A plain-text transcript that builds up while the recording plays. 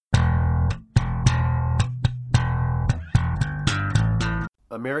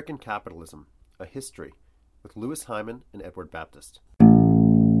American Capitalism, A History, with Louis Hyman and Edward Baptist.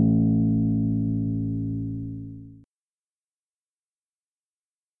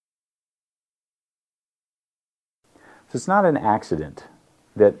 So it's not an accident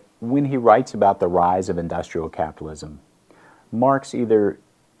that when he writes about the rise of industrial capitalism, Marx either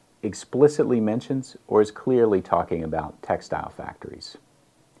explicitly mentions or is clearly talking about textile factories.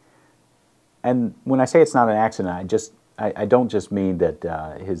 And when I say it's not an accident, I don't just mean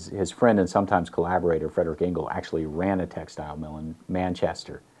that his friend and sometimes collaborator, Frederick Engel, actually ran a textile mill in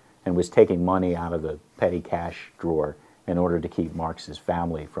Manchester and was taking money out of the petty cash drawer in order to keep Marx's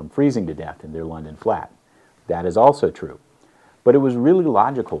family from freezing to death in their London flat. That is also true. But it was really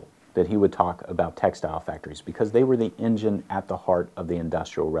logical that he would talk about textile factories because they were the engine at the heart of the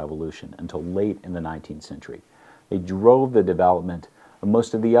Industrial Revolution until late in the 19th century. They drove the development of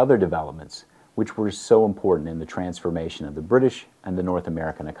most of the other developments which were so important in the transformation of the British and the North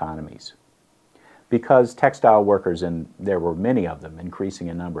American economies. Because textile workers, and there were many of them, increasing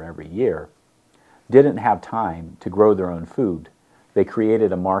in number every year, didn't have time to grow their own food, they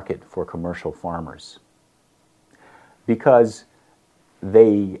created a market for commercial farmers. Because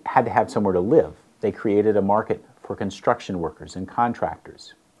they had to have somewhere to live, they created a market for construction workers and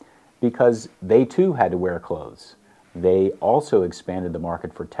contractors. Because they too had to wear clothes, they also expanded the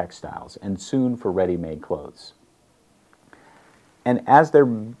market for textiles and soon for ready-made clothes. And as they're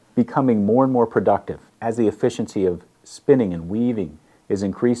becoming more and more productive, as the efficiency of spinning and weaving is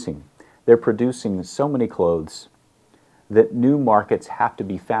increasing, they're producing so many clothes that new markets have to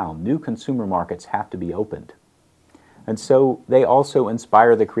be found, new consumer markets have to be opened. And so they also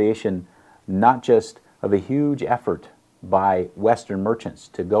inspire the creation not just of a huge effort by Western merchants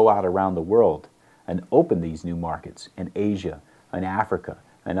to go out around the world and open these new markets in Asia and Africa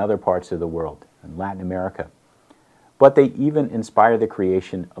and other parts of the world and Latin America, but they even inspire the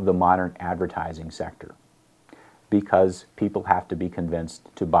creation of the modern advertising sector because people have to be convinced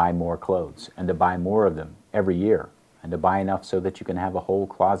to buy more clothes and to buy more of them every year and to buy enough so that you can have a whole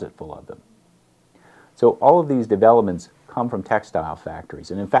closet full of them. So all of these developments come from textile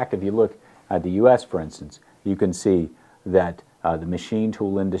factories. And in fact, if you look at the U.S., for instance, you can see that the machine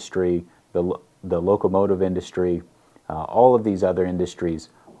tool industry, the locomotive industry, all of these other industries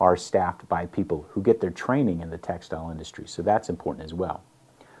are staffed by people who get their training in the textile industry. So that's important as well.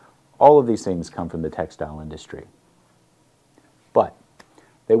 All of these things come from the textile industry. But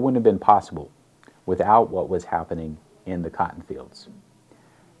they wouldn't have been possible without what was happening in the cotton fields.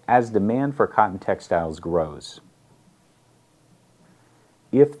 As demand for cotton textiles grows,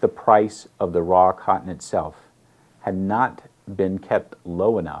 if the price of the raw cotton itself had not been kept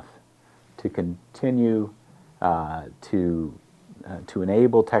low enough to continue to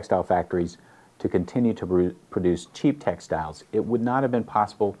enable textile factories to continue to produce cheap textiles, it would not have been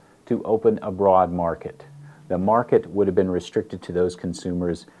possible to open a broad market. The market would have been restricted to those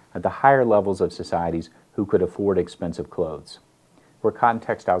consumers at the higher levels of societies who could afford expensive clothes. Where cotton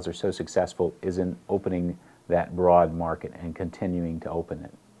textiles are so successful is in opening that broad market and continuing to open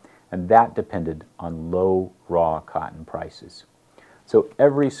it. And that depended on low raw cotton prices. So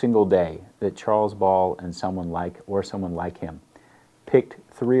every single day that Charles Ball and someone like him picked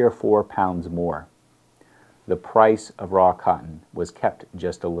 3 or 4 pounds more, the price of raw cotton was kept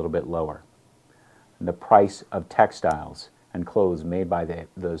just a little bit lower. And the price of textiles and clothes made by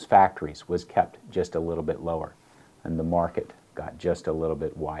those factories was kept just a little bit lower. And the market got just a little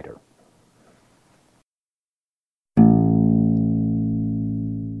bit wider.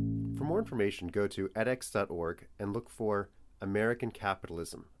 For more information, go to edX.org and look for American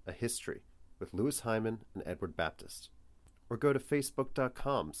Capitalism, A History, with Louis Hyman and Edward Baptist. Or go to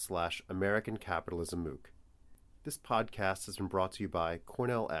facebook.com/American Capitalism MOOC. This podcast has been brought to you by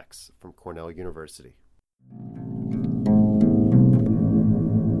Cornell X from Cornell University.